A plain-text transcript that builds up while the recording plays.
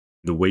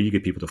The way you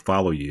get people to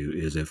follow you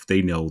is if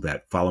they know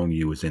that following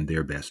you is in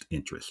their best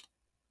interest.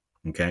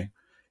 Okay.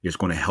 It's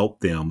going to help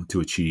them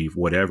to achieve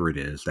whatever it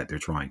is that they're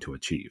trying to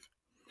achieve.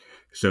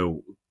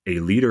 So a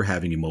leader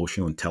having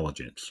emotional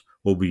intelligence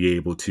will be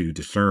able to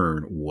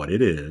discern what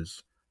it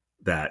is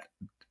that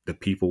the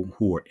people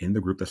who are in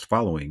the group that's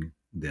following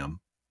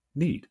them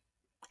need.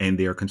 And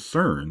they're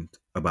concerned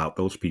about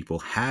those people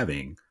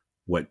having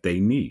what they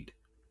need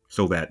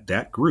so that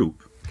that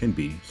group can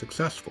be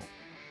successful.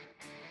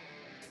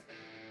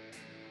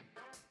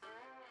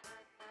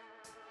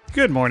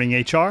 Good morning,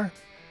 HR.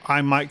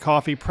 I'm Mike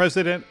Coffey,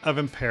 president of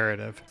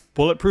Imperative,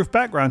 bulletproof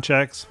background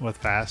checks with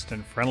fast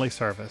and friendly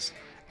service.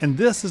 And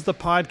this is the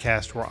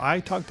podcast where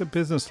I talk to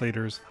business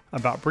leaders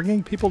about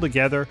bringing people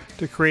together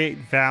to create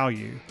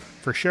value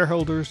for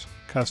shareholders,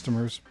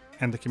 customers,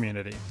 and the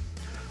community.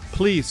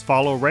 Please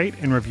follow, rate,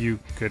 and review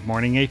Good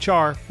Morning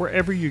HR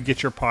wherever you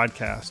get your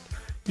podcast.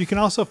 You can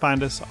also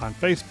find us on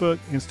Facebook,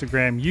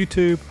 Instagram,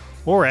 YouTube,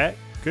 or at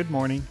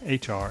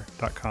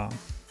goodmorninghr.com.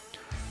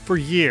 For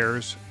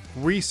years,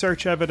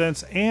 research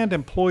evidence and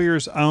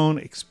employers' own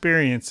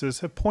experiences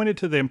have pointed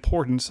to the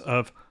importance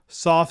of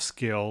soft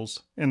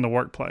skills in the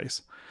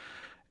workplace.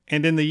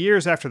 And in the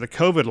years after the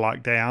COVID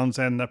lockdowns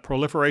and the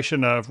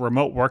proliferation of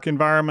remote work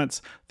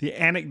environments, the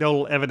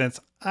anecdotal evidence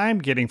I'm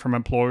getting from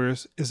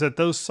employers is that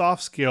those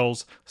soft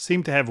skills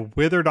seem to have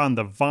withered on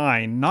the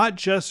vine, not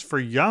just for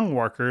young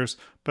workers,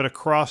 but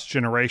across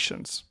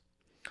generations.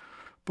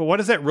 But what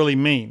does that really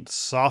mean?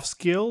 Soft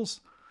skills?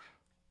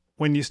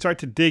 When you start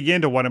to dig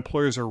into what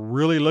employers are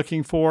really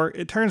looking for,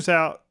 it turns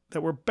out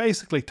that we're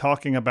basically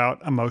talking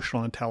about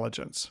emotional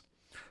intelligence.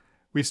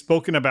 We've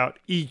spoken about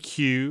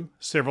EQ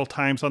several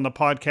times on the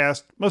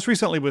podcast, most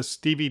recently with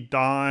Stevie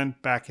Don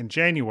back in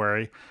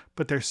January,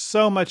 but there's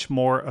so much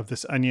more of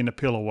this onion to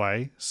peel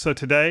away. So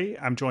today,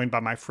 I'm joined by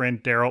my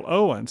friend Darryl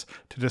Owens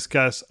to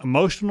discuss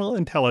emotional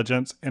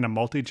intelligence in a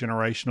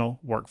multi-generational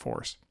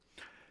workforce.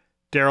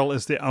 Darryl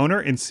is the owner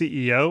and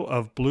CEO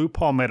of Blue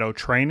Palmetto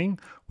Training,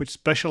 which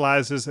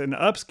specializes in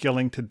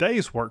upskilling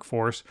today's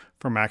workforce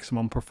for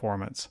maximum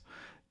performance.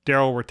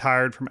 Darryl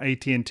retired from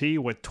AT&T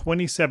with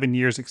 27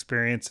 years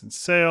experience in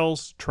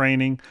sales,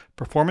 training,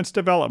 performance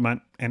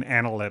development, and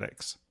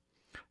analytics.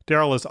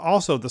 Darryl is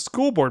also the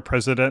school board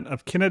president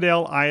of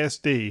Kennedale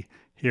ISD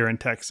here in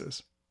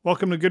Texas.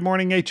 Welcome to Good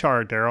Morning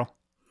HR, Darryl.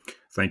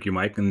 Thank you,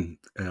 Mike, and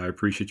I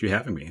appreciate you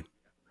having me.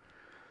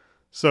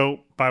 So,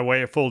 by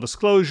way of full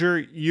disclosure,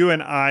 you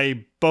and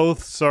I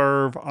both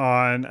serve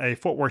on a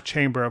Fort Worth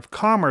Chamber of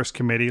Commerce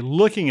committee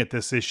looking at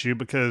this issue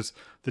because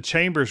the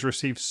chambers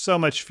received so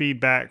much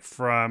feedback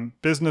from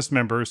business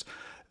members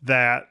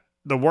that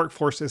the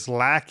workforce is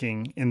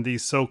lacking in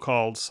these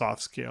so-called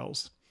soft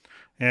skills.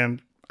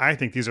 And I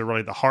think these are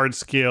really the hard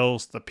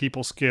skills, the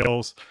people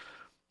skills.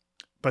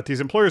 But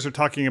these employers are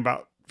talking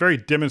about very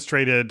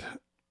demonstrated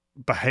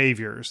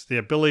behaviors, the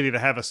ability to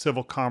have a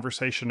civil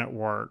conversation at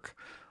work,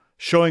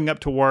 showing up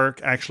to work,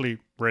 actually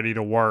ready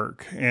to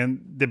work,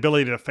 and the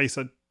ability to face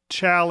a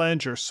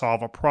challenge or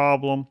solve a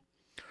problem.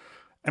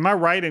 Am I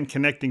right in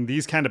connecting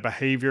these kind of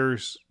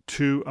behaviors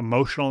to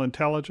emotional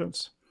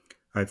intelligence?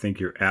 I think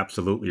you're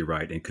absolutely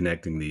right in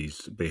connecting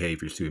these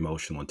behaviors to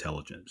emotional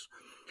intelligence.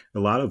 A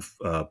lot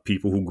of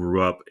people who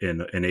grew up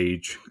in an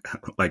age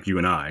like you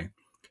and I,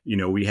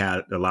 we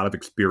had a lot of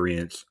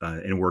experience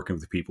in working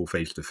with people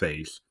face to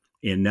face.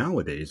 And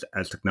nowadays,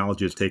 as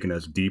technology has taken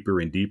us deeper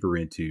and deeper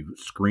into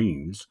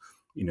screens,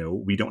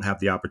 we don't have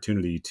the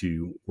opportunity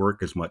to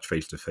work as much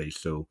face to face.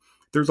 So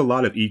there's a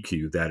lot of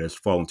EQ that has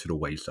fallen to the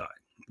wayside.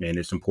 And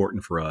it's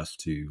important for us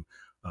to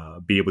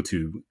be able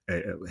to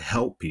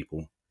help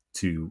people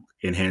to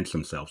enhance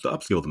themselves, to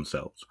upskill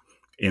themselves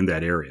in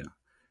that area.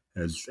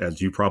 As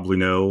you probably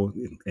know,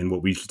 and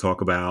what we used to talk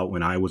about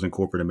when I was in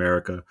corporate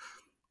America,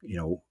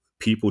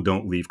 people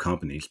don't leave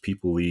companies,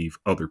 people leave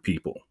other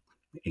people.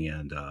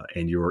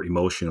 And your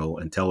emotional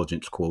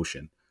intelligence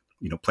quotient,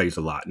 plays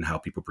a lot in how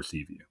people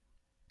perceive you.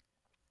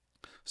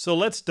 So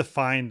let's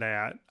define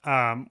that.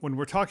 When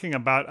we're talking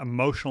about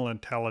emotional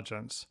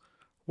intelligence,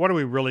 what are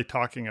we really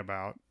talking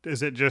about?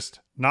 Is it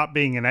just not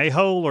being an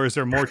a-hole, or is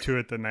there more to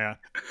it than that?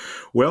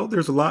 Well,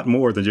 there's a lot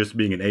more than just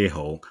being an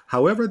a-hole.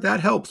 However,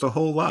 that helps a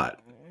whole lot.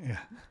 Yeah.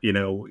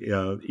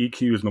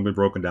 EQ is normally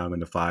broken down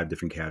into 5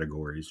 different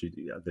categories.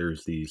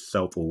 There's the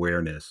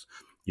self-awareness,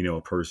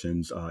 a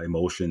person's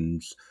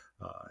emotions,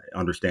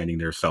 understanding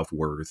their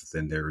self-worth.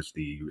 Then there's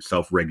the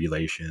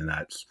self-regulation.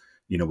 That's,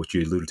 what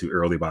you alluded to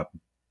earlier about,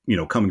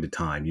 coming to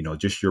time,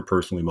 just your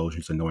personal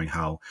emotions and knowing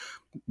how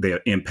they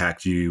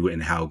impact you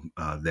and how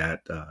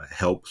that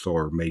helps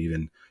or may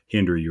even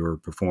hinder your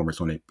performance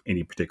on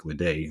any particular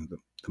day.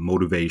 The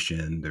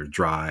motivation, their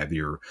drive,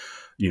 your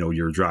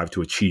drive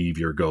to achieve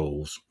your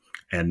goals.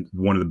 And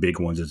one of the big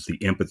ones is the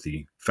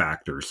empathy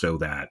factor, so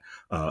that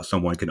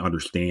someone can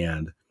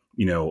understand,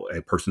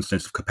 a person's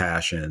sense of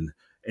compassion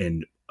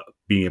and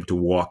being able to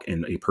walk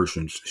in a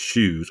person's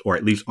shoes, or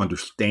at least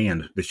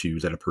understand the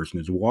shoes that a person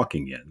is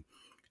walking in,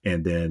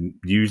 and then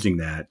using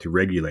that to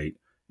regulate,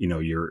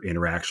 your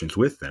interactions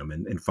with them.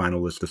 And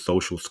final is the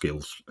social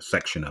skills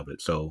section of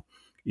it. So,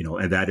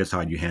 and that is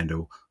how you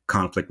handle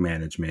conflict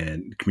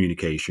management,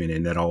 communication,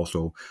 and that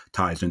also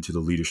ties into the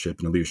leadership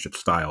and the leadership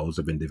styles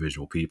of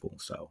individual people.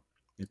 So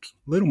it's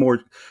a little more,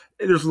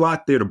 there's a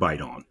lot there to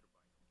bite on.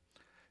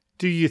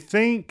 Do you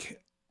think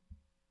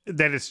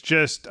that it's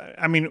just,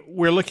 I mean,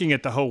 we're looking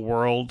at the whole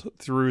world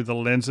through the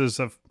lenses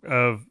of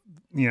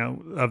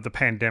the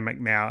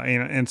pandemic now.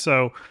 And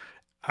so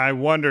I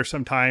wonder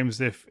sometimes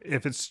if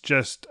it's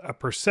just a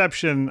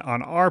perception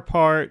on our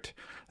part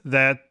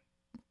that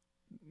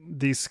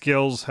these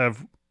skills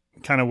have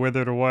kind of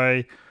withered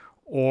away,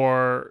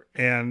 or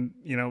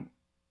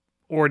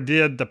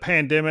did the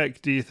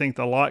pandemic, do you think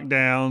the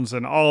lockdowns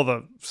and all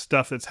the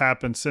stuff that's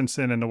happened since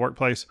then in the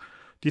workplace,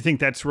 do you think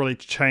that's really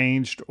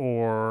changed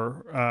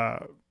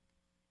or,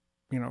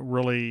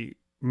 really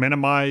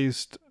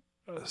minimized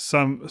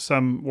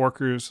some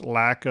workers'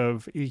 lack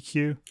of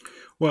EQ?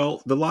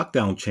 Well, the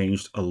lockdown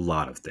changed a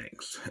lot of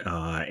things,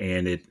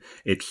 and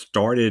it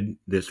started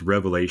this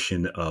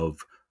revelation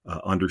of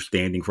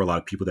understanding for a lot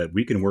of people that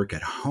we can work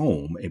at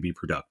home and be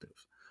productive.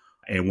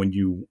 And when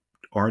you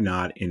are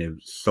not in a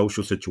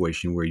social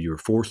situation where you're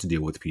forced to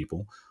deal with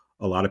people,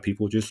 a lot of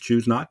people just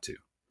choose not to.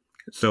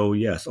 So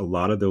yes, a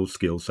lot of those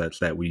skill sets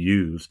that we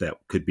use that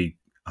could be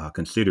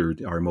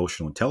considered our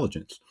emotional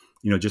intelligence,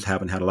 just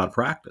haven't had a lot of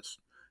practice.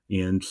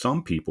 And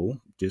some people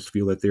just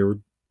feel that they're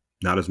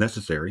not as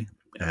necessary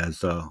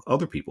as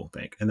other people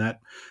think, and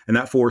that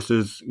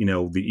forces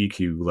the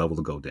EQ level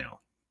to go down.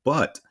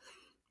 But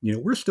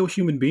we're still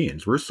human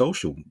beings. We're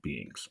social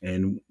beings,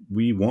 and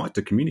we want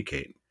to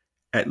communicate.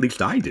 At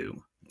least I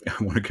do.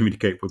 I want to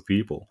communicate with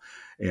people,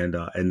 and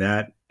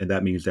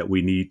that means that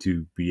we need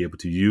to be able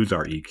to use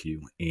our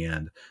EQ,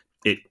 and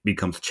it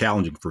becomes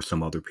challenging for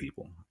some other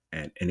people.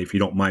 And if you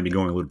don't mind me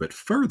going a little bit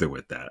further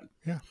with that,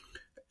 yeah.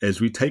 As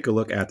we take a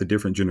look at the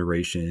different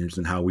generations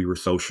and how we were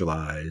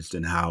socialized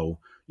and how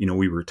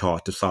we were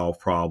taught to solve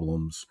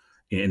problems,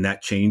 and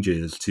that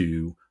changes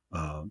to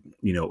a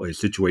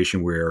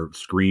situation where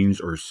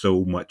screens are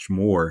so much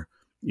more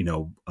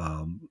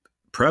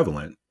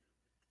prevalent.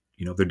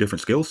 There are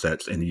different skill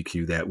sets in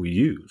EQ that we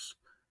use.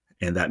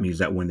 And that means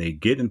that when they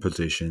get in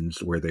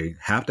positions where they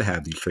have to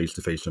have these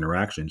face-to-face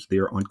interactions,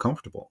 they're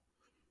uncomfortable.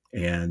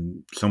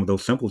 And some of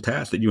those simple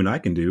tasks that you and I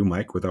can do,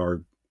 Mike, with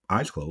our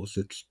eyes closed,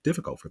 it's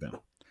difficult for them.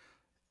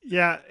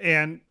 Yeah.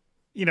 And,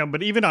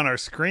 but even on our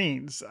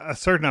screens, a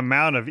certain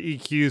amount of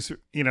EQs,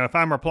 if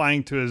I'm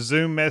replying to a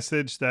Zoom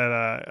message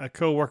that a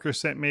coworker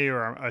sent me,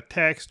 or a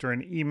text or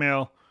an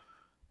email,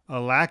 a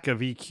lack of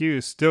EQ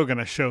is still going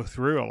to show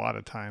through a lot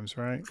of times,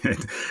 right?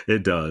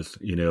 It does.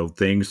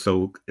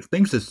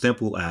 Things as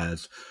simple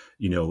as,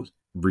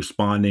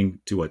 responding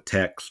to a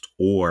text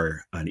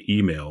or an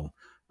email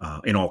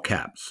in all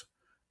caps,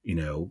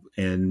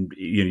 and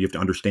you have to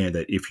understand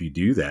that if you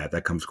do that,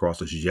 that comes across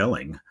as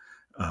yelling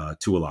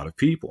to a lot of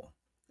people.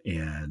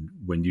 And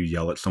when you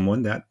yell at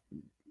someone, that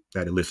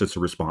elicits a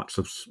response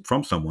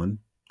from someone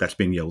that's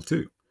being yelled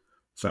to.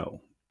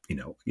 So,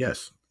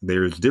 yes,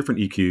 there's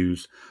different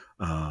EQs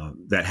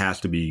that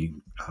has to be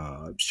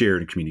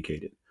shared and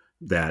communicated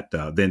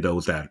than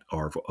those that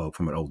are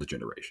from an older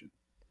generation.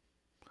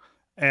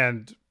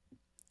 And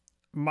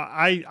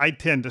I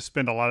tend to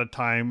spend a lot of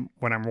time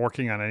when I'm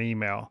working on an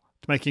email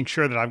making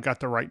sure that I've got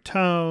the right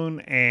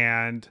tone,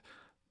 and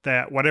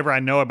that whatever I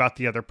know about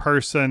the other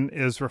person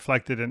is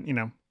reflected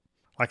in,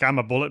 like I'm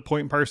a bullet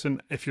point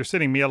person. If you're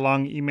sending me a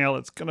long email,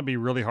 it's going to be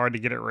really hard to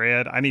get it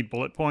read. I need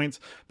bullet points.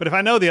 But if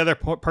I know the other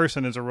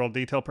person is a real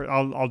detailed person,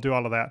 I'll do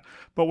all of that.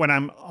 But when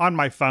I'm on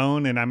my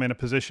phone and I'm in a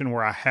position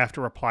where I have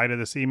to reply to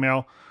this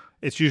email,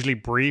 it's usually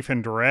brief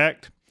and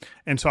direct.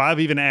 And so I've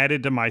even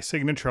added to my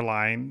signature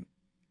line,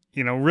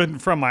 written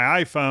from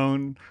my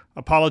iPhone,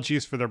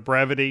 apologies for the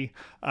brevity,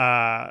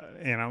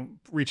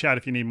 reach out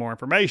if you need more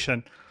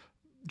information,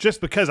 just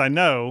because I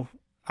know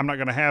I'm not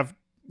going to have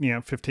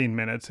 15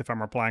 minutes if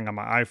I'm replying on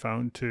my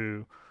iPhone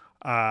to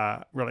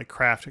really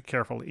craft a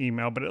careful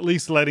email, but at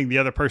least letting the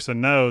other person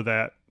know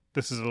that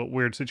this is a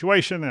weird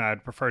situation and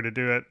I'd prefer to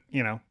do it.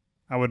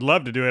 I would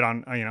love to do it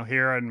on,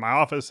 here in my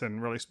office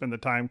and really spend the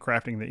time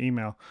crafting the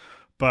email,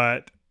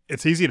 but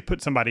it's easy to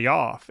put somebody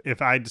off.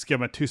 If I just give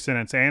them a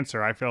 2-sentence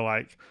answer, I feel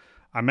like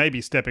I may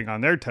be stepping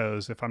on their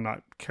toes if I'm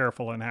not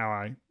careful in how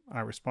I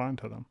respond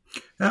to them.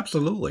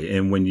 Absolutely.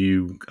 And when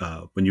you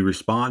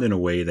respond in a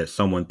way that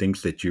someone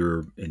thinks that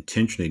you're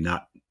intentionally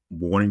not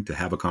wanting to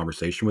have a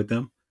conversation with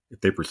them,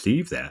 if they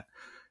perceive that,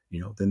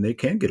 then they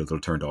can get a little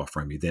turned off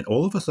from you. Then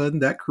all of a sudden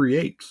that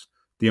creates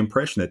the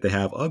impression that they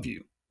have of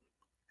you.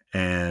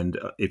 And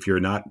if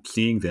you're not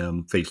seeing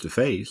them face to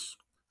face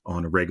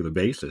on a regular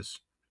basis,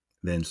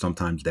 then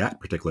sometimes that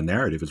particular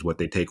narrative is what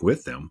they take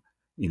with them,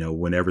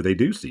 whenever they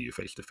do see you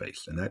face to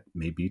face. And that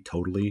may be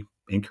totally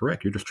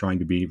incorrect. You're just trying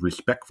to be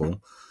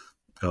respectful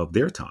of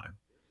their time.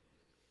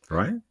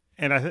 Right.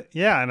 And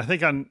I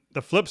think on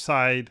the flip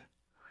side,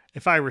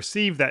 if I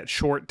receive that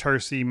short,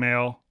 terse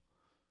email,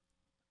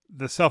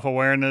 the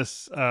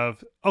self-awareness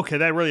of, okay,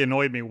 that really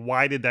annoyed me.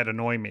 Why did that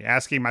annoy me?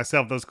 Asking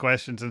myself those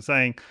questions and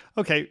saying,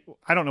 okay,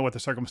 I don't know what the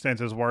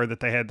circumstances were that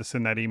they had to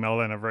send that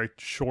email in a very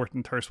short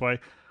and terse way.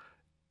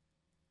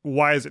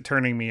 why is it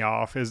turning me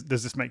off? Does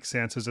this make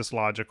sense? Is this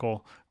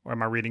logical? Or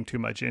am I reading too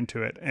much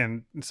into it?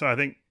 And so I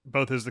think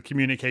both as the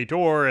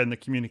communicator and the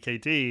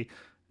communicatee,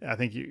 I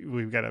think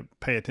we've got to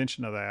pay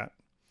attention to that.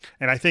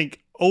 And I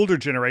think older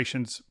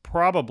generations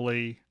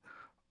probably,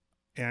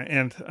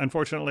 and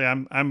unfortunately,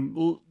 I'm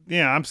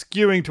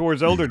skewing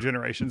towards older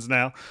generations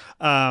now.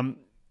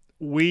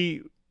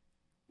 We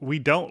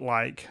don't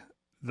like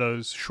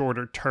those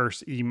shorter,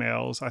 terse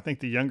emails. I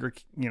think the younger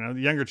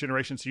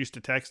generations used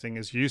to texting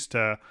is used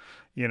to,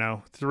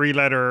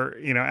 3-letter,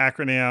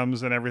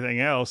 acronyms and everything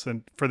else.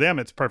 And for them,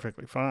 it's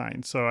perfectly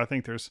fine. So I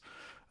think there's,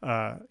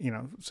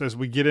 so as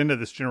we get into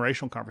this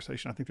generational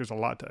conversation, I think there's a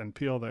lot to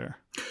unpeel there.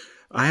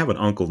 I have an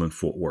uncle in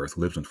Fort Worth,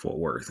 lives in Fort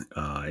Worth,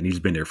 and he's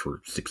been there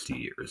for 60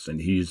 years, and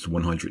he's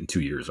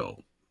 102 years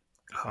old.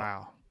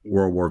 Wow.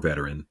 World War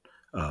veteran.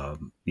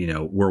 World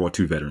War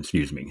II veteran,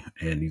 excuse me,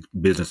 and he's a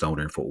business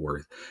owner in Fort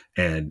Worth.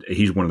 And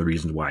he's one of the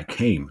reasons why I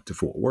came to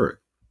Fort Worth.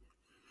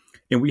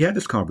 And we had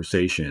this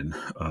conversation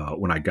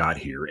when I got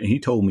here, and he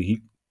told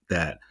me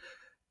that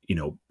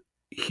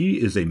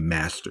he is a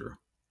master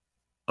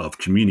of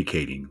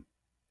communicating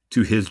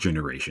to his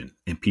generation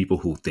and people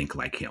who think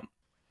like him.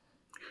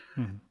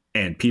 Mm-hmm.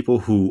 And people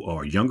who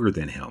are younger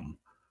than him,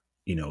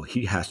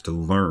 he has to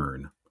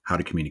learn how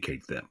to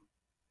communicate to them.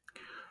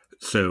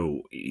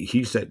 So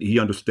he said he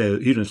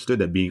understood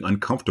that being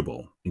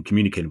uncomfortable in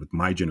communicating with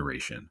my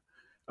generation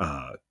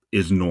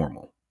is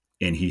normal,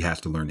 and he has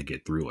to learn to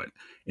get through it.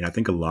 And I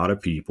think a lot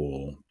of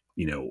people,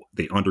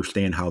 they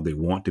understand how they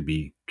want to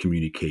be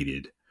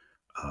communicated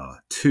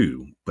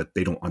to, but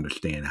they don't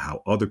understand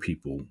how other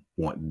people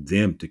want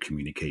them to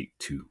communicate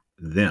to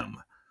them.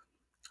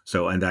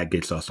 So, and that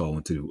gets us all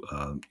into,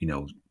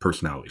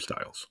 personality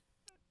styles.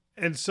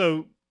 And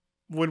so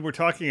when we're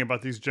talking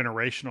about these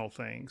generational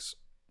things,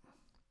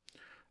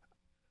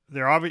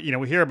 they're obvious,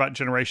 we hear about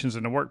generations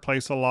in the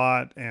workplace a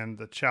lot and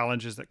the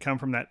challenges that come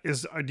from that.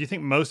 Do you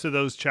think most of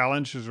those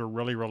challenges are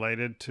really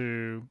related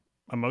to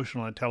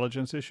emotional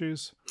intelligence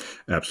issues?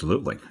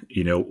 Absolutely.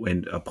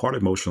 And a part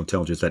of emotional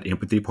intelligence, that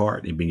empathy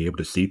part and being able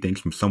to see things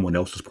from someone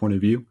else's point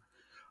of view.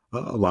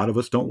 A lot of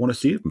us don't want to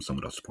see it from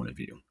someone else's point of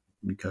view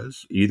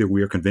because either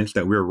we are convinced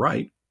that we're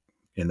right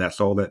and that's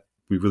all that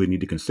we really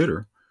need to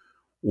consider,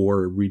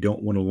 or we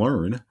don't want to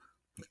learn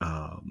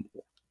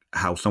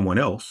how someone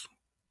else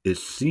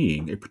is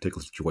seeing a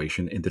particular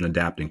situation and then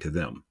adapting to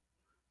them.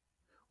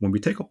 When we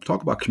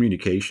talk about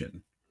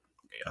communication,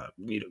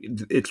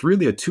 it's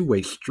really a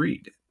two-way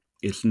street.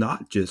 It's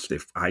not just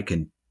if I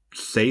can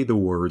say the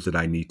words that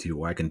I need to,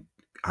 or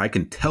I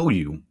can tell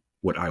you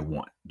what I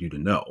want you to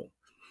know,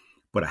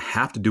 but I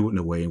have to do it in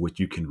a way in which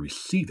you can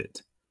receive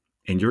it,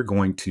 and you're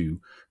going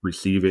to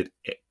receive it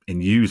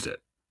and use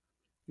it.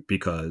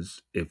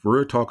 Because if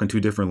we're talking two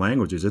different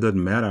languages, it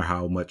doesn't matter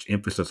how much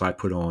emphasis I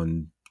put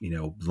on,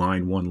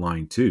 line 1,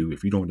 line 2.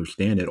 If you don't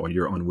understand it or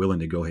you're unwilling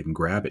to go ahead and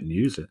grab it and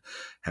use it,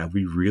 have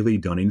we really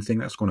done anything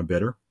that's going to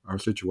better our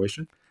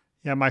situation?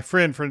 Yeah, my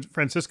friend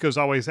Francisco's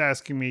always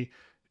asking me,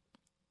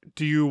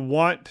 do you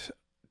want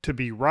to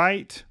be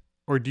right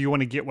or do you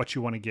want to get what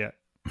you want to get?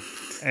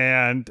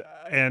 And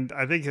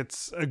I think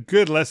it's a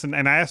good lesson.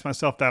 And I ask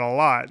myself that a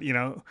lot,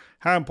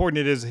 how important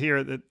it is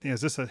here that,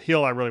 is this a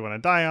hill I really want to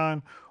die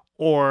on?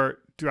 Or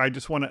do I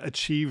just want to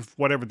achieve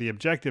whatever the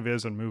objective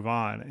is and move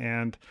on?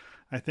 And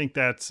I think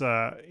that's,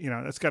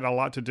 that's got a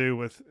lot to do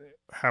with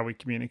how we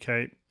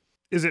communicate.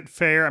 Is it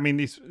fair? I mean,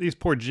 these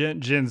poor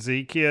Gen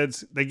Z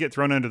kids, they get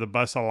thrown under the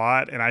bus a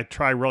lot, and I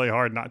try really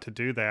hard not to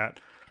do that.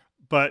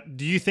 But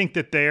do you think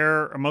that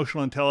their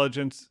emotional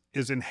intelligence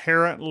is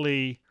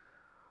inherently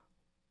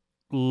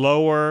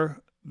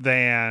lower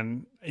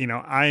than,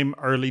 I'm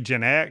early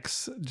Gen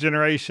X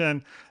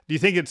generation? Do you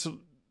think it's,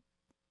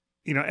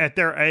 at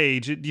their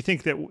age, do you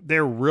think that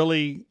they're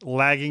really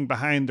lagging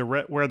behind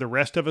where the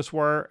rest of us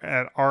were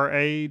at our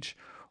age?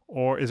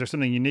 Or is there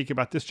something unique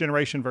about this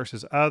generation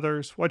versus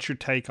others? What's your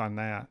take on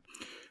that?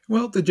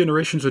 Well, the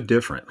generations are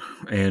different.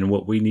 And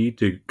what we need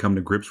to come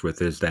to grips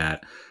with is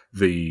that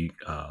the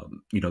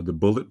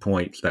bullet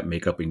points that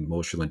make up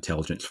emotional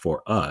intelligence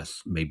for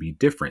us may be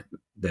different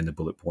than the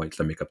bullet points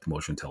that make up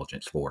emotional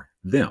intelligence for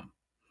them.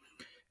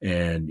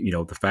 And,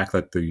 the fact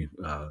that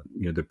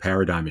the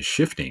paradigm is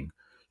shifting,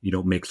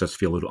 makes us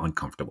feel a little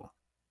uncomfortable.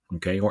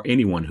 Okay. Or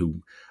anyone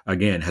who,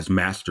 again, has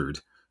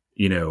mastered,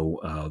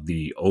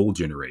 the old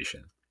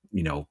generation,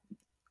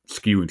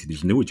 skewing to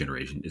this newer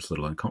generation, it's a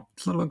little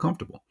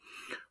uncomfortable.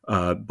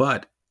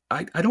 But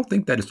I don't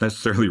think that is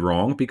necessarily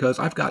wrong, because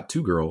I've got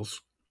two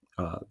girls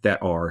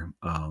that are,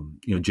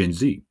 Gen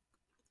Z,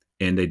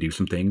 and they do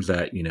some things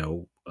that,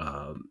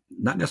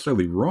 not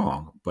necessarily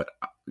wrong, but,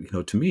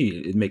 to me,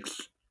 it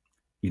makes,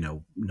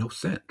 no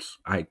sense.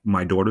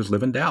 My daughters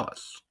live in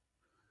Dallas.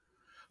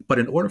 But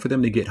in order for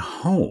them to get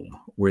home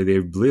where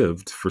they've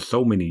lived for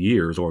so many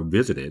years or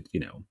visited,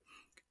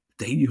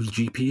 they use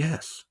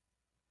GPS.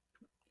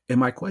 And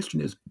my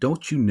question is,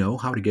 don't you know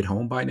how to get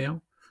home by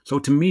now? So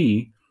to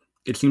me,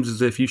 it seems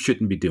as if you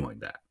shouldn't be doing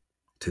that.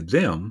 To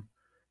them,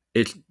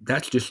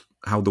 that's just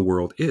how the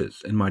world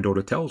is. And my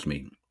daughter tells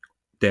me,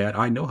 Dad,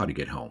 I know how to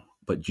get home.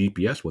 but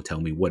GPS will tell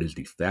me what is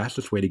the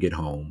fastest way to get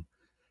home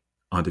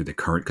under the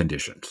current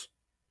conditions.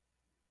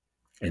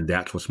 And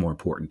that's what's more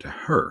important to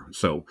her.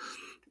 So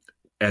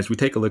as we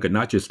take a look at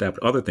not just that,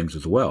 but other things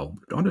as well,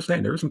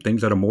 understand there are some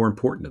things that are more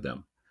important to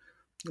them.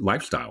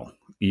 Lifestyle,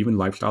 even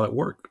lifestyle at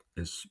work,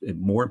 is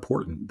more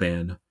important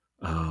than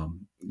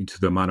to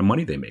the amount of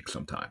money they make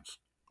sometimes.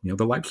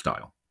 The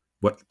lifestyle.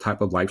 What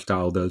type of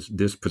lifestyle does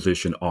this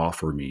position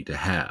offer me to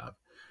have?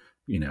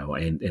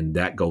 And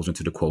that goes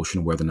into the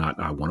quotient whether or not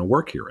I want to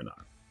work here or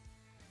not.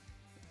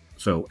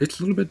 So it's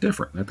a little bit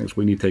different. I think that's what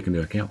we need to take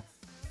into account.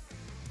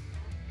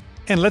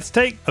 And let's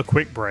take a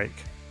quick break.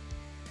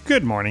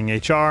 Good Morning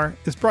HR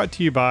is brought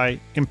to you by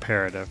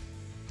Imperative.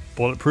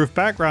 Bulletproof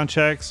background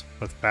checks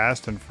with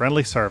fast and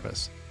friendly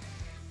service.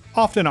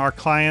 Often our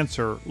clients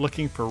are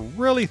looking for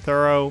really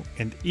thorough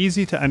and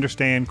easy to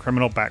understand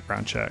criminal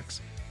background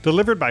checks,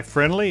 delivered by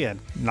friendly and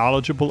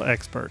knowledgeable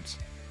experts.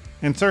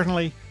 And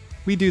certainly,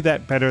 we do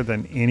that better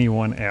than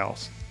anyone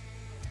else.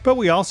 But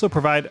we also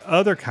provide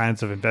other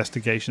kinds of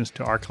investigations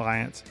to our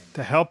clients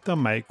to help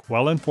them make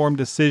well-informed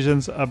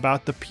decisions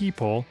about the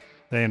people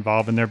they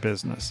involve in their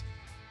business.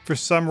 For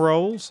some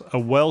roles, a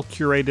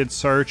well-curated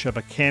search of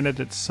a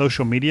candidate's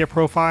social media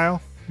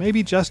profile may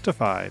be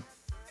justified.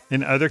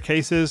 In other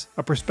cases,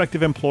 a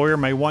prospective employer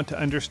may want to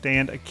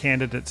understand a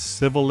candidate's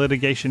civil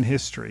litigation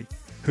history,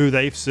 who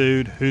they've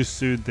sued, who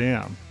sued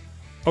them.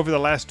 Over the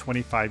last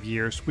 25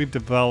 years, we've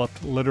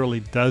developed literally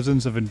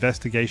dozens of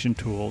investigation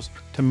tools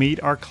to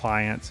meet our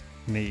clients'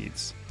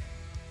 needs.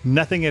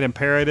 Nothing at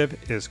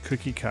Imperative is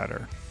cookie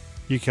cutter.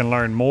 You can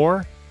learn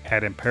more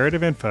at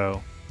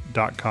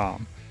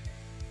imperativeinfo.com.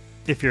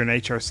 If you're an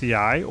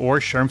HRCI or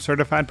SHRM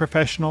certified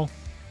professional,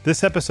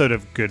 this episode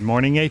of Good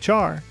Morning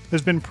HR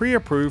has been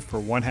pre-approved for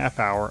 1/2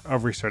 hour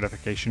of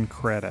recertification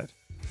credit.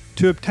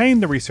 To obtain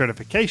the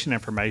recertification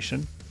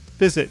information,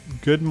 visit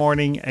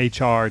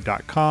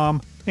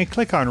goodmorninghr.com and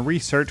click on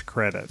Research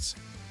Credits.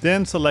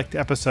 Then select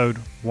episode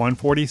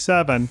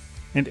 147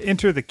 and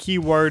enter the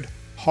keyword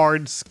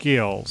Hard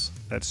Skills.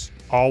 That's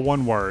all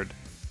one word.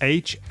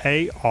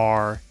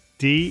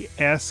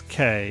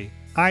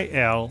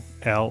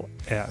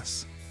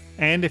 HARDSKILLS.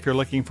 And if you're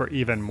looking for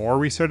even more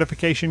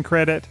recertification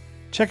credit,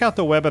 check out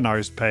the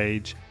webinars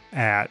page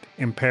at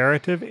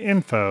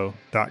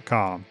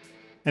imperativeinfo.com.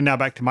 And now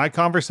back to my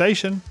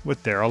conversation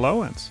with Darryl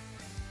Owens.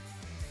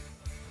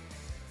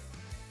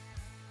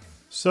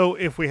 So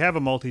if we have a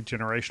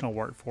multi-generational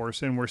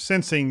workforce and we're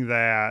sensing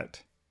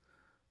that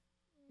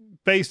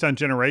based on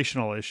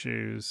generational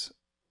issues,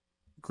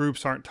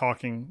 groups aren't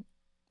talking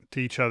to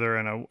each other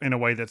in a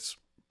way that's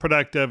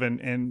productive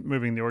and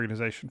moving the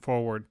organization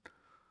forward,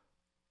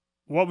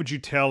 what would you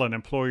tell an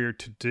employer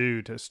to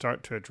do to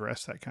start to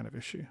address that kind of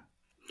issue?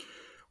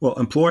 Well,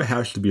 employer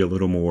has to be a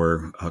little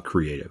more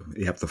creative.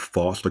 They have to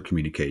foster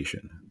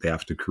communication. They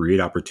have to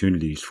create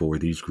opportunities for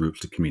these groups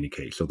to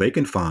communicate so they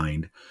can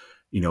find,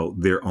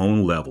 their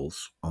own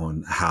levels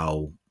on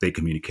how they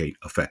communicate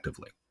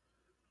effectively.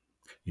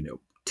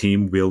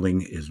 Team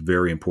building is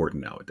very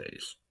important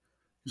nowadays.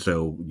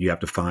 So you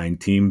have to find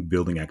team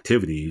building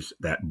activities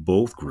that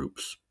both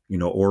groups,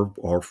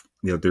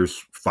 there's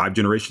 5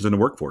 generations in the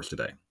workforce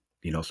today.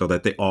 So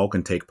that they all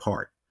can take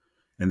part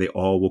and they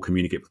all will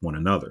communicate with one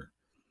another.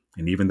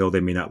 And even though they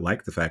may not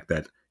like the fact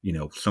that,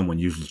 someone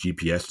uses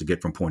GPS to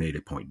get from point A to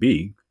point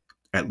B,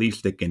 at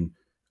least they can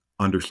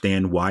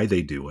understand why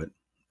they do it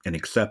and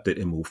accept it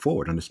and move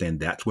forward. Understand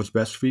that's what's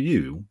best for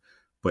you,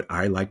 but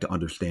I like to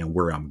understand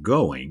where I'm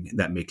going.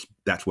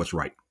 That's what's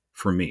right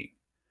for me.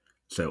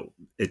 So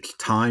it's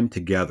time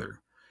together.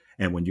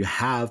 And when you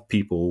have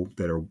people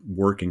that are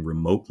working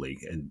remotely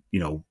and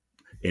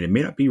it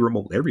may not be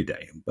remote every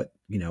day, but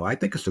I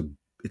think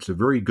it's a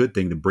very good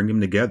thing to bring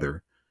them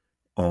together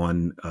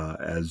on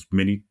as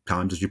many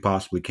times as you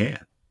possibly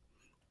can.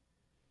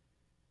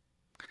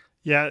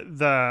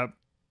 Yeah,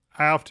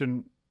 I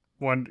often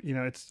wonder,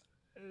 it's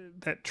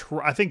that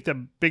I think the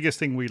biggest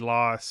thing we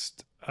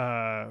lost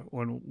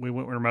when we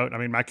went remote. I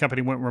mean, my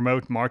company went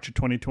remote in March of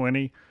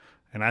 2020,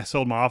 and I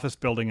sold my office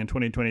building in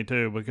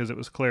 2022 because it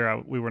was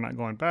clear we were not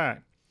going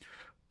back.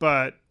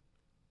 But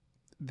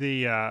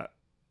the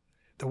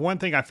one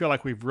thing I feel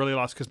like we've really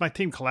lost, because my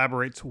team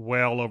collaborates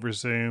well over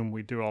Zoom.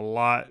 We do a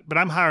lot, but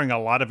I'm hiring a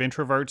lot of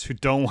introverts who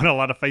don't want a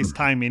lot of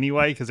FaceTime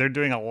anyway, because they're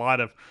doing a lot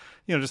of,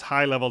 just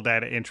high level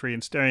data entry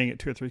and staring at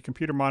 2 or 3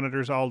 computer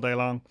monitors all day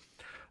long,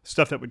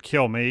 stuff that would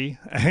kill me.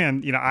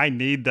 And, I'm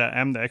the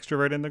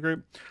extrovert in the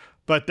group,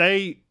 but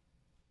I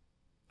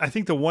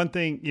think the one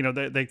thing,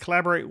 they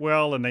collaborate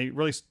well and they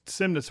really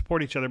seem to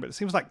support each other, but it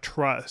seems like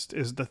trust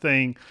is the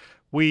thing.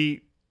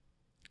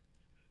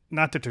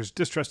 Not that there's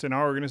distrust in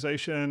our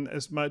organization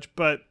as much,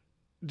 but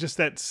just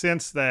that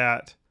sense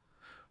that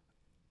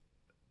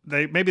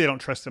maybe they don't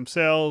trust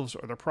themselves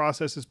or their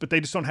processes, but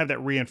they just don't have that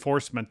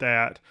reinforcement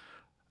that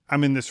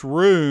I'm in this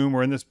room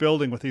or in this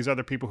building with these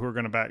other people who are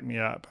going to back me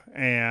up.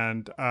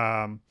 And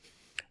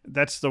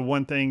that's the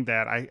one thing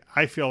that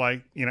I feel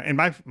like, and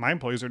my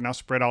employees are now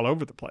spread all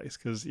over the place.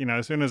 Cause,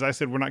 as soon as I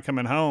said, we're not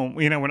coming home,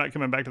 we're not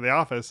coming back to the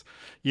office,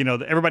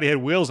 everybody had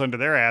wheels under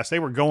their ass. They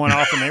were going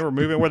off and they were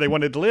moving where they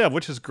wanted to live,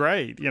 which is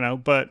great,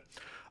 but,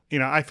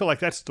 I feel like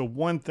that's the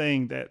one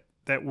thing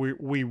that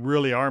we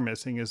really are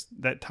missing is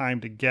that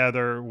time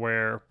together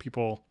where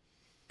people,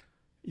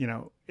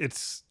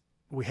 it's,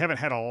 we haven't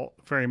had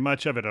very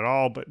much of it at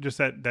all, but just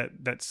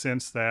that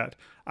sense that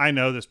I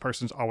know this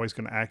person's always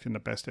going to act in the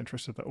best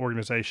interest of the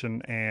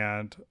organization,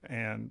 and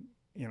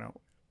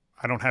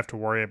I don't have to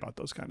worry about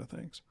those kind of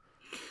things.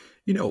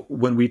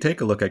 When we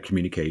take a look at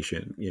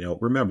communication,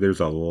 remember there's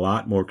a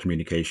lot more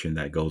communication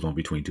that goes on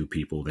between two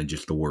people than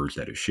just the words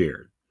that are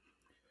shared.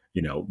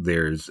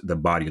 There's the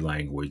body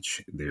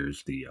language,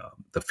 there's the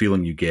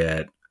feeling you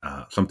get,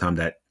 sometimes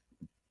that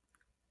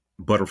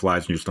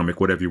butterflies in your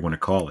stomach, whatever you want to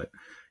call it.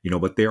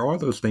 But there are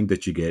those things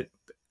that you get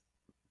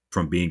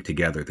from being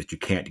together that you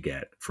can't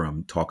get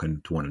from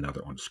talking to one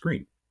another on the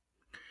screen.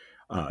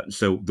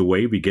 So the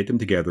way we get them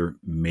together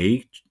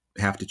may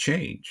have to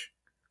change,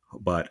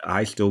 but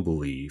I still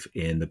believe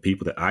in the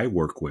people that I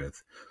work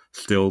with,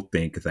 still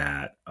think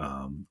that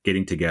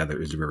getting together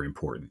is very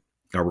important.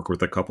 I work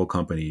with a couple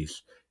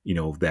companies,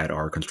 that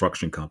are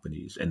construction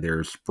companies, and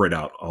they're spread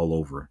out all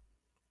over,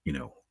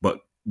 but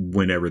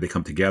whenever they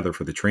come together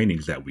for the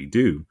trainings that we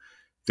do,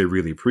 they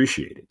really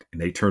appreciate it.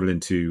 And they turn it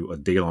into a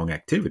day-long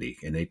activity.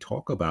 And they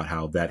talk about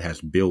how that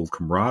has built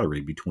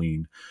camaraderie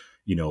between,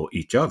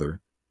 each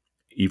other,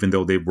 even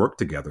though they've worked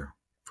together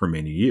for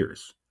many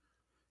years.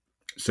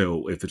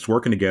 So if it's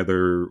working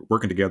together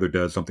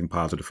does something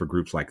positive for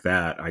groups like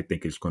that, I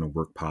think it's going to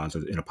work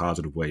in a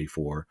positive way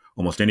for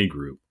almost any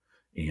group.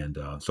 And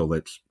so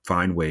let's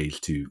find ways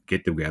to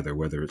get together,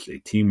 whether it's a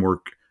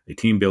teamwork, a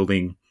team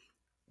building,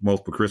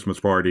 multiple Christmas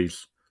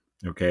parties,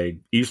 okay,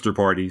 Easter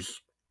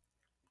parties,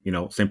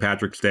 St.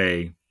 Patrick's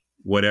Day,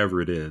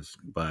 whatever it is,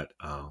 but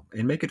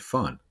and make it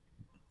fun.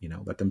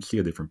 Let them see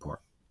a different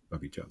part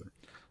of each other.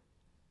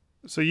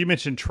 So you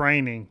mentioned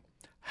training.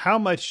 How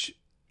much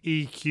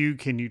EQ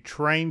can you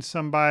train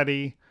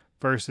somebody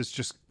versus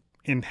just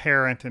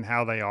inherent in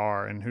how they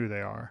are and who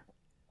they are?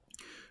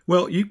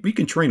 Well, we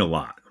can train a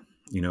lot.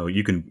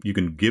 You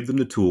can give them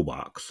the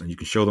toolbox and you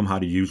can show them how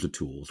to use the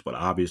tools, but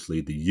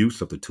obviously the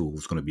use of the tool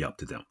is going to be up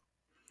to them.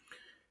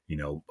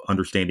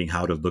 Understanding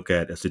how to look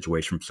at a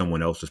situation from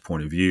someone else's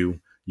point of view,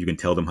 you can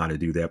tell them how to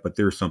do that, but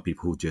there are some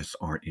people who just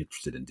aren't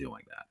interested in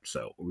doing that.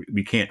 So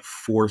we can't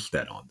force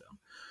that on them.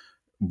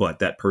 But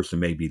that person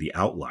may be the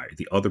outlier.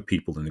 The other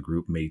people in the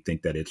group may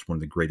think that it's one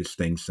of the greatest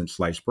things since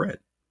sliced bread.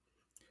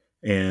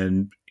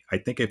 And I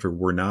think if it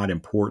were not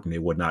important,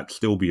 it would not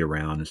still be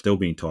around and still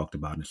being talked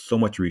about. And so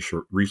much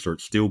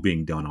research still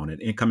being done on it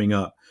and coming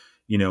up,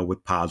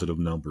 with positive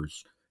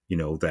numbers,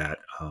 that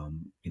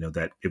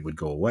it would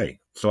go away.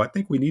 So I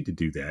think we need to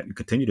do that and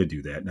continue to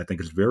do that. And I think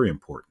it's very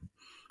important,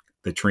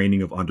 the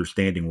training of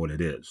understanding what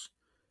it is,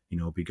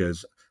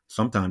 because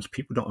sometimes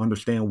people don't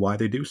understand why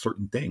they do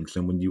certain things.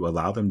 And when you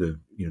allow them to,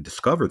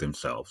 discover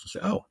themselves and say,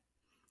 oh,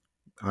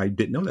 I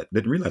didn't know that,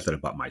 didn't realize that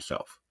about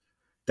myself.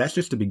 That's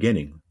just the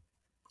beginning.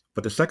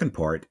 But the second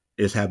part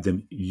is have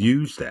them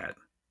use that,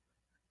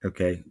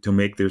 okay, to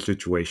make their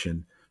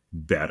situation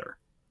better.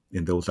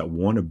 And those that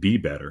want to be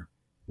better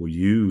will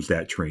use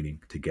that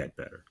training to get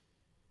better.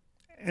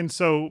 And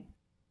so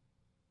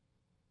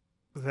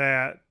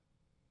that,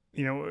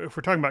 if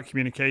we're talking about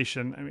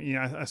communication, I mean,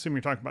 I assume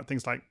you're talking about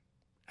things like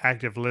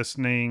active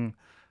listening,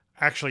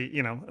 actually,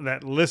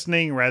 that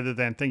listening rather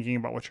than thinking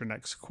about what your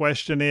next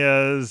question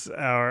is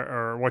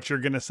or what you're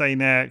going to say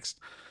next.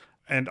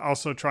 And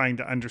also trying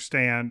to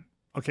understand,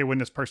 okay, when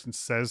this person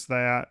says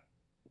that,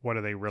 what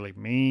do they really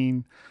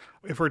mean?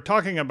 If we're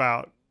talking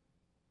about,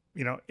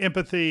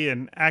 empathy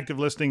and active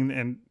listening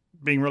and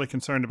being really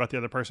concerned about the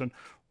other person,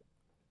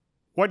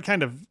 what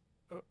kind of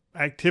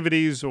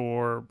activities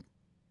or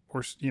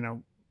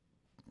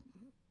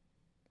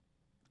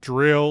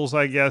drills,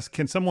 I guess,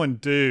 can someone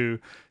do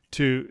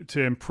to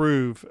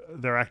improve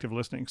their active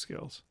listening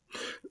skills?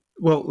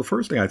 Well, the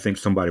first thing I think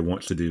somebody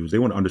wants to do is they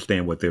want to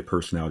understand what their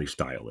personality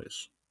style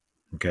is.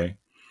 Okay.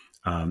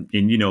 And,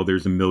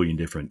 there's a million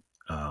different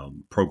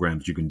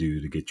programs you can do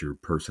to get your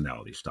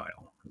personality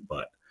style.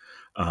 But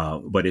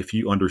if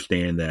you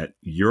understand that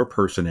your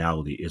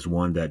personality is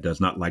one that does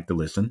not like to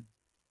listen,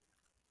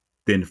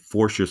 then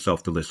force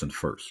yourself to listen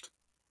first.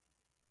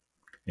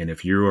 And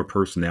if you're a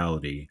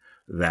personality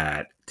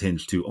that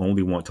tends to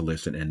only want to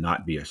listen and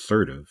not be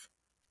assertive,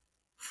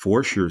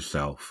 force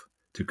yourself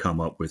to come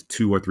up with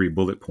 2 or 3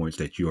 bullet points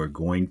that you are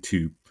going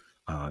to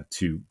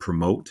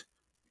promote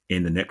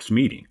in the next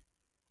meeting.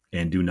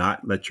 And do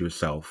not let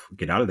yourself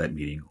get out of that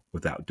meeting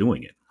without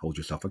doing it. Hold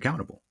yourself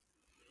accountable.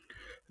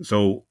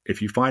 So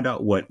if you find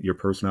out what your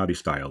personality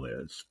style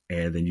is,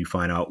 and then you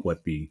find out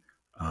what the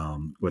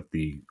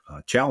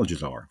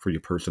challenges are for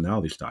your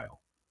personality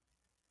style,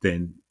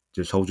 then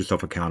just hold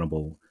yourself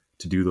accountable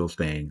to do those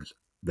things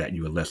that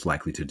you are less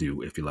likely to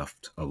do if you're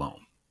left alone.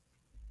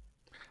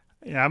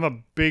 Yeah, I'm a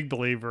big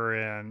believer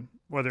in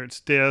whether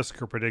it's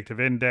DISC or predictive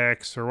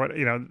index or what,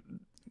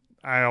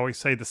 I always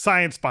say the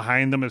science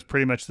behind them is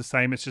pretty much the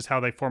same. It's just how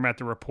they format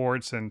the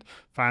reports and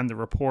find the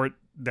report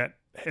that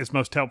is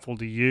most helpful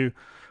to you.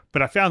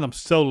 But I found them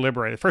so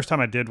liberating. The first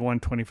time I did one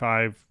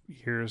 25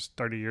 years,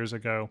 30 years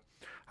ago,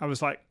 I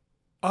was like,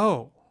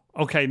 oh,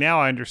 okay, now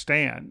I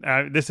understand.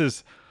 This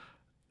is,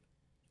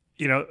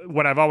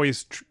 what I've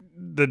always,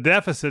 the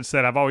deficits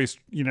that I've always,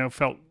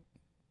 felt,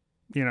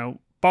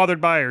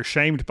 bothered by or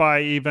shamed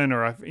by even,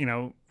 or,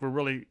 were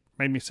really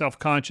made me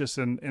self-conscious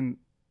in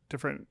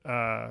different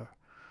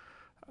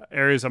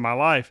areas of my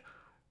life.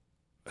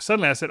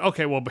 Suddenly I said,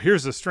 okay, well, but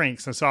here's the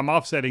strengths. And so I'm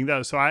offsetting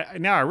those. So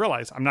now I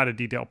realize I'm not a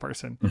detail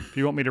person. If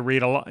you want me to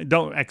read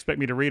don't expect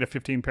me to read a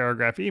 15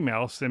 paragraph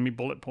email, send me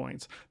bullet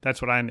points. That's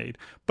what I need.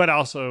 But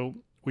also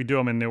we do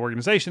them in the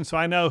organization. So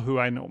I know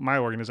my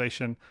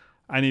organization,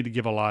 I need to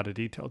give a lot of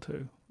detail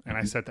to. And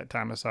I set that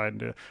time aside and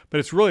do it.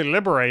 But it's really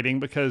liberating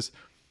because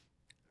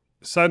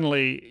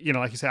suddenly,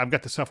 like you said, I've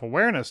got the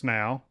self-awareness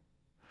now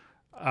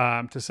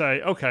to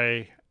say,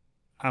 okay,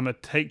 I'm a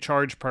take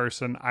charge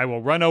person. I will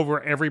run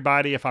over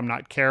everybody if I'm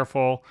not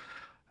careful.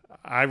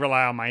 I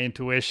rely on my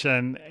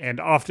intuition, and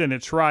often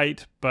it's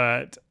right,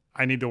 but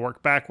I need to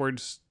work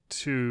backwards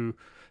to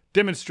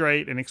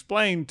demonstrate and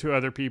explain to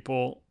other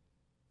people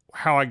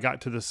how I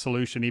got to the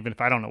solution, even if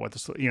I don't know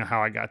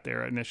how I got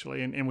there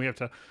initially. And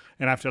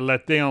I have to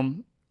let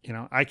them,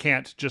 I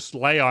can't just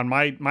lay on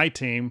my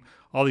team,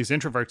 all these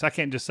introverts. I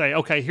can't just say,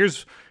 okay,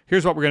 here's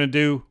what we're going to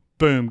do.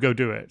 Boom, go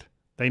do it.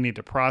 They need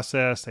to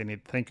process. They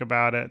need to think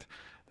about it.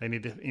 They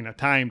need to,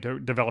 time to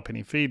develop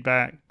any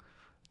feedback.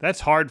 That's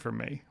hard for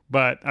me,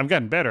 but I've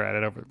gotten better at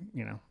it over,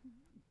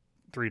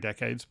 3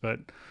 decades. But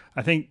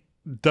I think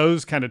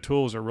those kind of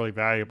tools are really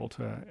valuable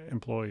to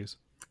employees.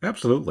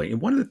 Absolutely.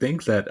 And one of the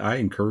things that I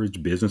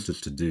encourage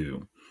businesses to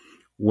do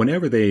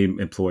whenever they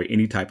employ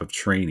any type of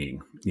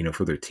training,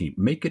 for their team,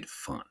 make it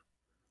fun.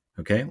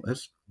 Okay.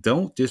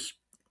 Don't just,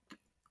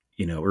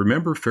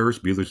 remember Ferris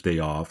Bueller's Day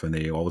Off, and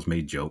they always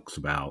made jokes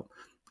about,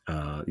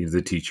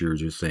 the teacher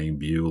just saying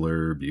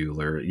Bueller,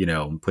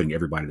 Bueller, putting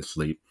everybody to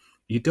sleep.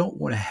 You don't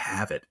want to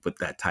have it with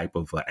that type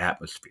of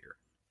atmosphere.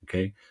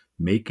 Okay.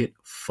 Make it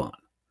fun.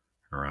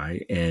 All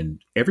right.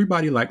 And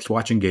everybody likes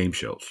watching game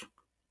shows.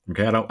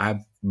 Okay. I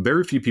have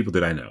very few people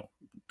that I know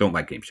don't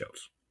like game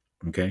shows.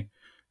 Okay.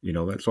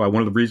 That's why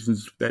one of the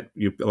reasons that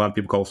a lot of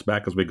people call us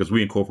back is because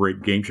we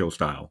incorporate game show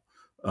style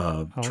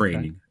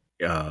training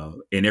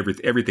in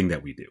everything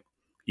that we do.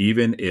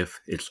 Even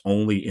if it's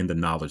only in the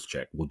knowledge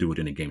check, we'll do it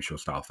in a game show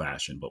style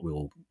fashion, but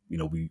we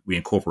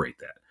incorporate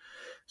that.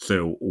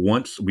 So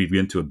once we've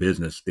been to a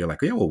business, they're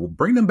like, yeah, well, we'll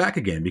bring them back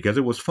again because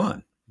it was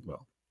fun.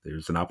 Well,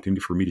 there's an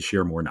opportunity for me to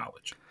share more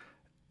knowledge.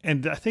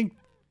 And I think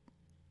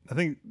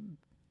when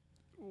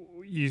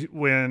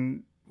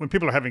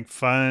people are having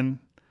fun,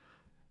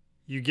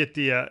 you get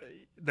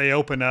they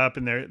open up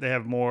and they're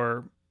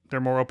more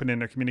open in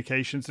their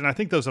communications. And I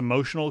think those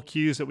emotional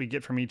cues that we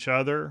get from each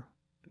other,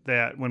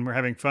 that when we're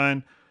having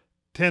fun,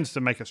 tends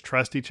to make us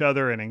trust each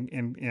other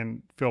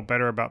and feel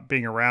better about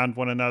being around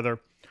one another.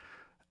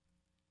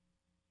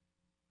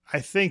 I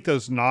think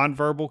those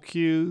nonverbal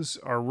cues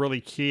are really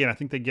key, and I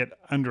think they get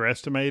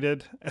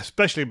underestimated,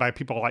 especially by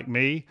people like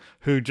me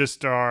who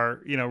just are,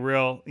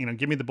 real,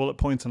 give me the bullet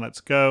points and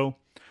let's go.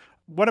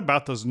 What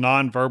about those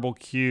nonverbal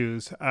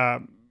cues?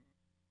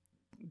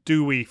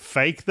 Do we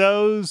fake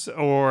those,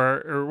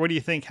 or what do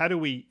you think? How do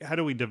we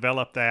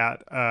develop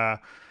that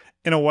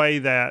in a way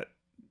that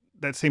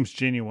seems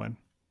genuine?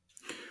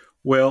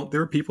 Well, there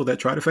are people that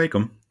try to fake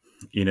them.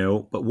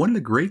 But one of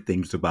the great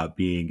things about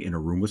being in a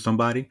room with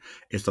somebody,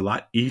 it's a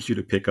lot easier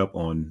to pick up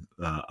on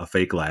a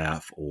fake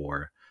laugh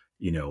or,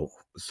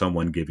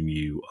 someone giving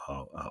you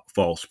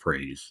false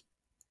praise.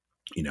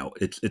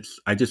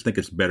 I just think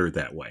it's better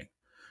that way.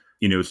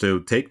 So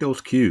take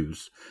those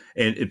cues.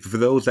 And for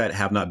those that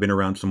have not been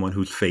around someone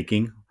who's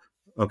faking,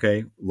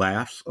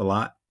 laughs a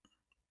lot,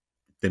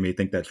 they may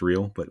think that's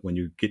real, but when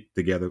you get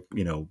together,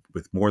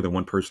 with more than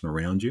one person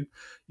around you,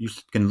 you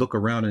can look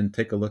around and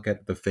take a look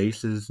at the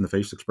faces and the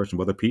facial expression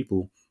of other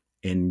people.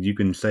 And you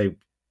can say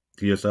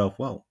to yourself,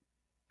 well,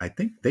 I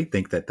think they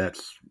think that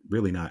that's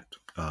really not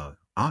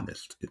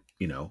honest.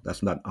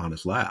 That's not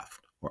honest laugh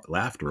or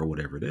laughter or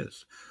whatever it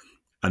is.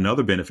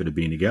 Another benefit of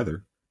being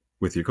together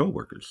with your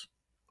coworkers,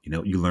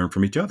 you learn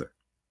from each other.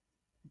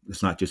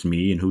 It's not just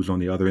me and who's on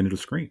the other end of the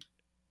screen.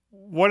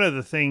 One of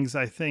the things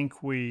I think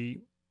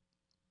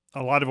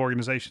a lot of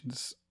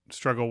organizations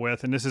struggle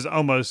with, and this is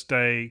almost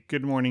a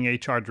good morning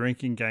HR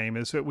drinking game,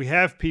 is that we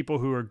have people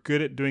who are good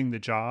at doing the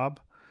job,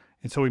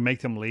 and so we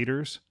make them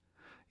leaders,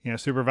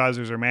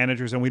 supervisors or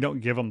managers, and we don't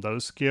give them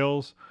those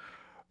skills.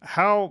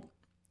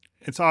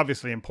 It's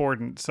obviously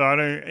important. So I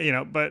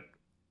don't, but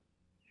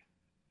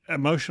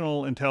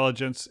emotional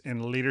intelligence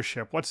and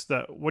leadership, what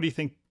do you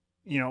think,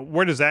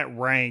 where does that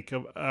rank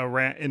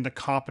in the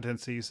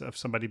competencies of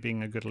somebody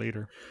being a good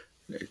leader?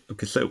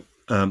 Okay, so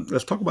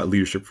let's talk about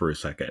leadership for a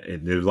second.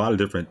 And there's a lot of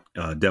different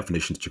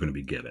definitions that you're going to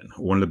be given.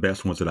 One of the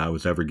best ones that I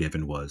was ever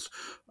given was,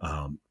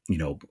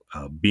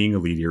 being a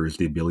leader is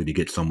the ability to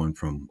get someone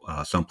from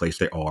someplace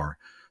they are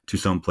to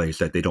someplace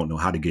that they don't know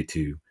how to get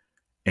to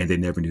and they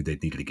never knew they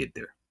needed to get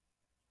there.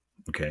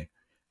 Okay.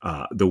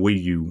 The way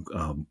you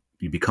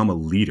become a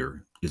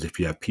leader is if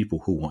you have people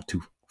who want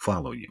to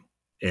follow you.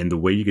 And the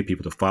way you get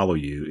people to follow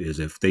you is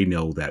if they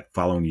know that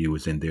following you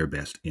is in their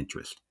best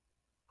interest.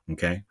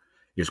 Okay.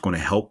 It's going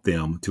to help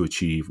them to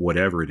achieve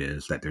whatever it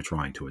is that they're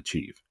trying to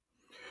achieve.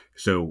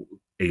 So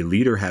a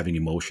leader having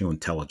emotional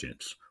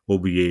intelligence will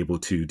be able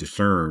to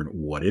discern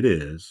what it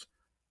is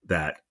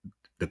that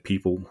the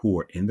people who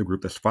are in the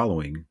group that's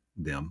following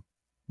them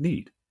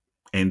need.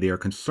 And they are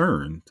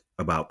concerned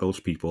about those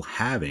people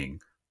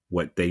having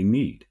what they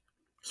need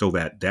so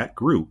that that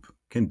group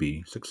can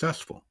be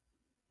successful.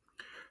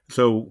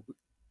 So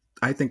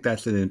I think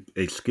that's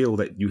a skill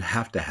that you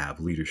have to have,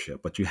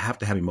 leadership, but you have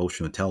to have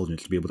emotional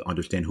intelligence to be able to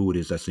understand who it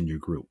is that's in your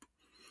group.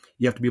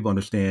 You have to be able to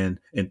understand,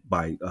 and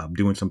by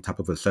doing some type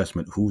of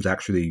assessment, who's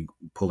actually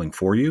pulling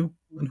for you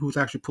and who's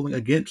actually pulling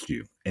against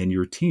you and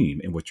your team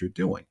and what you're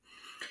doing.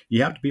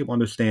 You have to be able to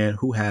understand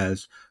who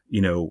has,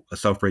 a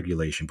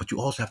self-regulation, but you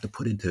also have to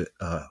put into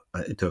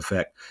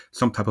effect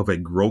some type of a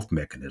growth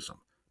mechanism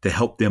to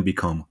help them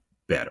become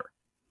better.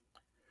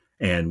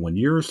 And when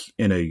you're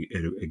in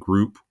a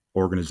group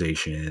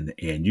organization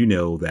and you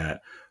know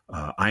that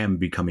I am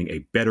becoming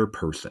a better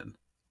person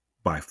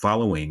by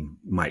following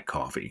Mike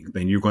Coffey,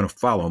 then you're going to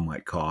follow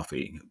Mike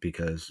Coffey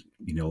because,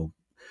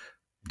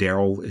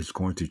 Darryl is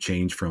going to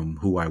change from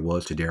who I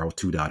was to Darryl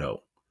 2.0.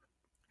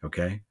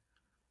 Okay.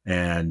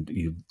 And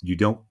you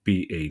don't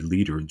be a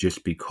leader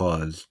just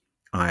because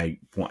I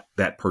want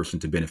that person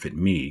to benefit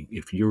me.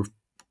 If you're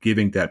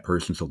giving that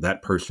person so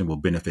that person will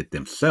benefit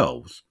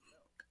themselves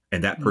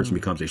and that person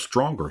becomes a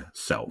stronger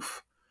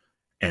self,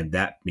 and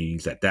that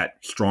means that that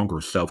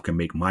stronger self can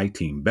make my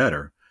team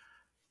better.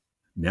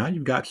 Now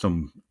you got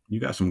some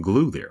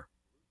glue there.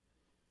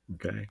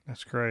 Okay.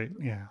 That's great.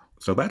 Yeah.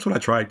 So that's what I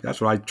try. That's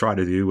what I try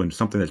to do. And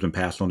something that's been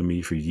passed on to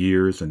me for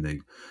years. And the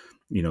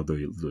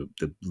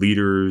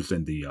leaders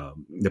and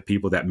the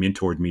people that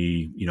mentored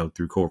me,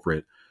 through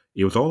corporate,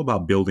 it was all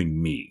about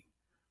building me.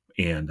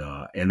 And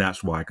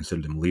that's why I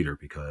considered them a leader,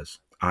 because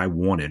I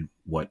wanted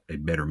what a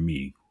better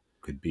me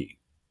could be.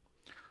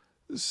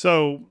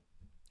 So,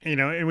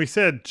 and we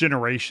said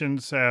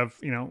generations have,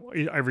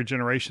 every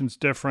generation's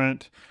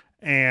different.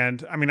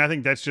 And I mean, I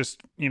think that's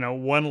just,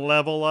 one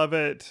level of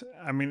it.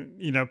 I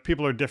mean,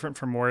 people are different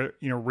from where,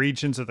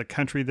 regions of the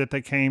country that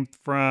they came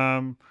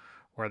from,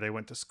 where they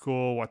went to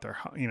school, what they're,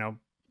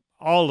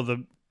 all of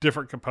the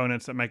different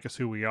components that make us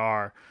who we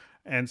are.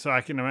 And so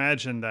I can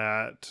imagine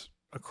that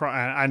across,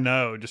 I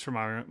know just from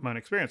my own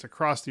experience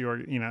across the,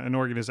 an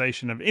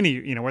organization of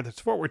any, whether it's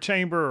Fort Worth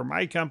Chamber or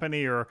my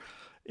company or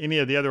any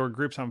of the other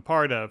groups I'm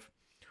part of,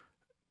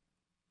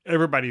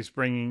 everybody's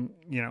bringing,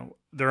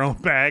 their own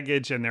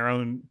baggage and their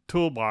own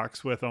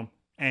toolbox with them.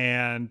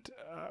 And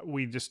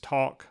we just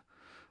talk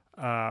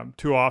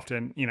too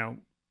often,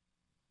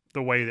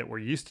 the way that we're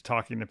used to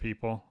talking to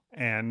people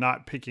and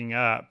not picking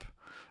up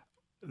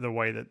the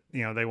way that,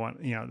 they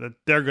want, that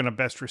they're going to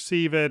best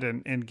receive it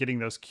and getting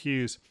those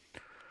cues.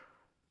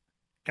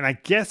 And I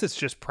guess it's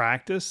just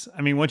practice.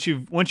 I mean, once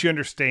you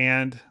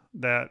understand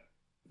that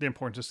the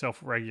importance of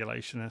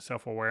self-regulation and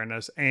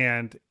self-awareness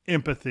and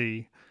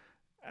empathy,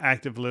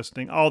 active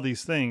listening, all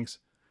these things,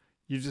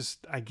 you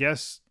just, I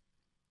guess,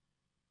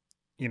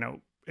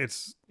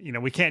 it's,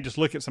 we can't just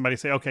look at somebody and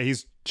say, okay,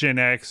 he's Gen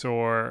X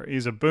or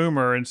he's a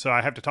boomer, and so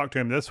I have to talk to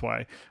him this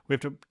way. We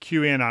have to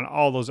cue in on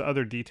all those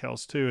other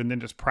details too, and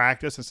then just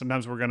practice. And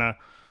sometimes we're going to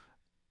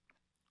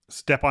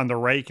step on the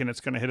rake and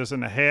it's going to hit us in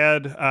the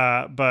head,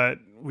 but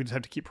we just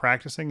have to keep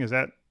practicing. Is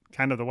that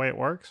kind of the way it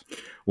works?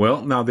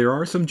 Well, now there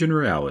are some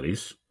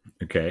generalities,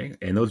 okay?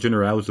 And those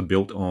generalities are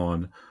built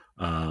on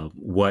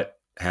what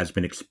has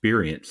been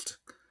experienced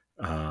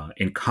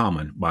in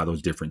common by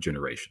those different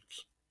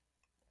generations.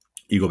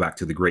 You go back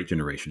to the great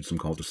generation, some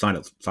call it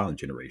the silent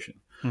generation.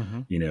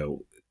 Mm-hmm.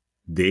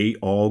 They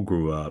all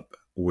grew up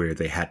where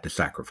they had to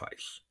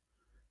sacrifice.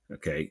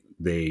 Okay,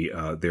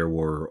 there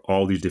were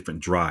all these different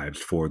drives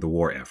for the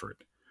war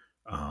effort.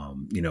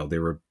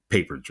 There were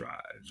paper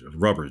drives,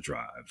 rubber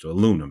drives,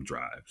 aluminum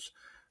drives.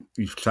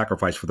 You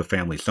sacrificed for the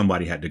family.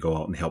 Somebody had to go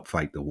out and help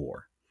fight the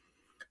war.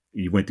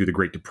 You went through the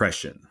Great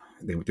Depression.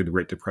 They went through the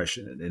Great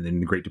Depression, and in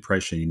the Great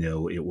Depression,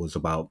 it was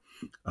about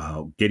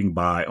getting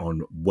by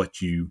on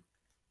what you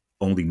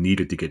only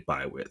needed to get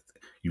by with.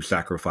 You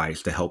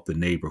sacrificed to help the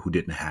neighbor who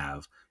didn't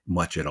have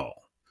much at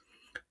all.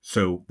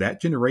 So that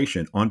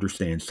generation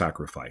understands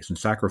sacrifice, and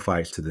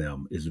sacrifice to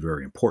them is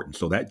very important.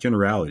 So that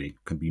generality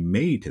can be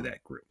made to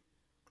that group.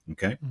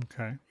 Okay.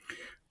 Okay.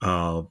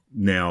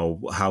 Now,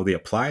 how they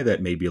apply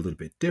that may be a little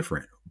bit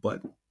different,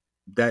 but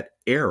that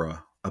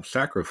era of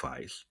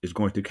sacrifice is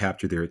going to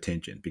capture their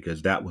attention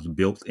because that was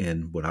built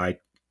in what I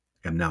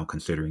am now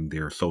considering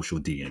their social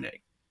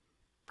DNA.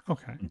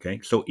 Okay.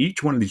 Okay. So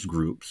each one of these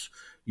groups,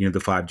 the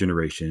 5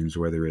 generations,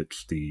 whether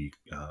it's the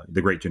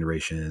Great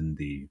Generation,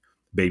 the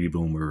Baby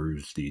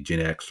Boomers, the Gen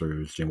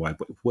Xers, Gen Y,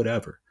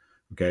 whatever.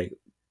 Okay.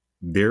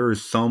 There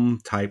is some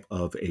type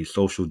of a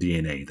social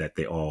DNA that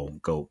they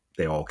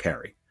all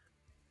carry.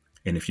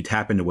 And if you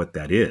tap into what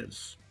that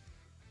is,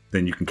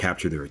 then you can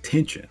capture their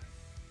attention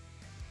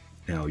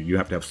Now, you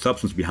have to have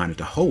substance behind it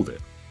to hold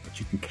it, but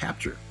you can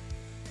capture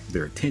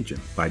their attention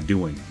by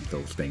doing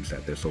those things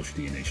that their social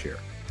DNA share.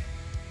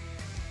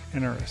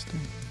 Interesting.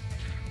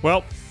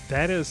 Well,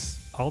 that is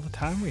all the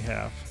time we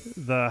have.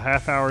 The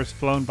half hour's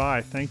flown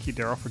by. Thank you,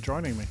 Darryl, for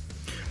joining me.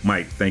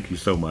 Mike, thank you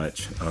so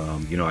much.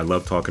 I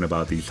love talking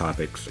about these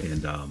topics,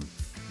 and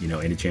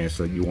any chance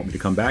that you want me to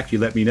come back, you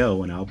let me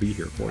know, and I'll be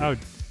here for you. Oh,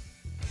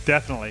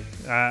 definitely.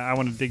 I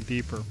want to dig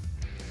deeper.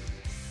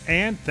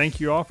 And thank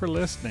you all for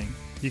listening.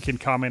 You can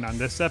comment on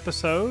this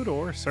episode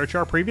or search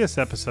our previous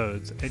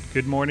episodes at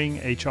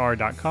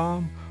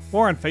goodmorninghr.com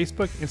or on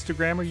Facebook,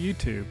 Instagram, or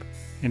YouTube.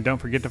 And don't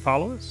forget to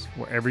follow us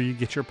wherever you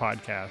get your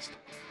podcast.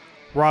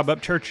 Rob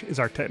Upchurch is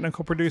our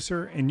technical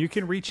producer, and you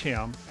can reach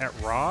him at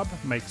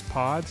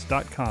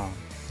robmakespods.com.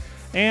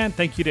 And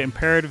thank you to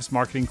Imperative's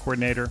marketing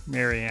coordinator,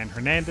 Marianne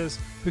Hernandez,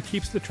 who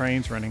keeps the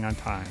trains running on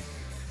time.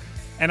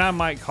 And I'm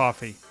Mike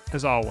Coffey.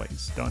 As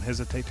always, don't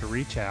hesitate to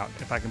reach out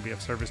if I can be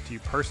of service to you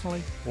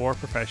personally or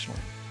professionally.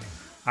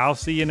 I'll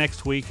see you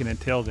next week, and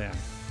until then,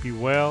 be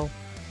well,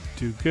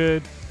 do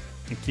good,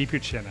 and keep your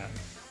chin up.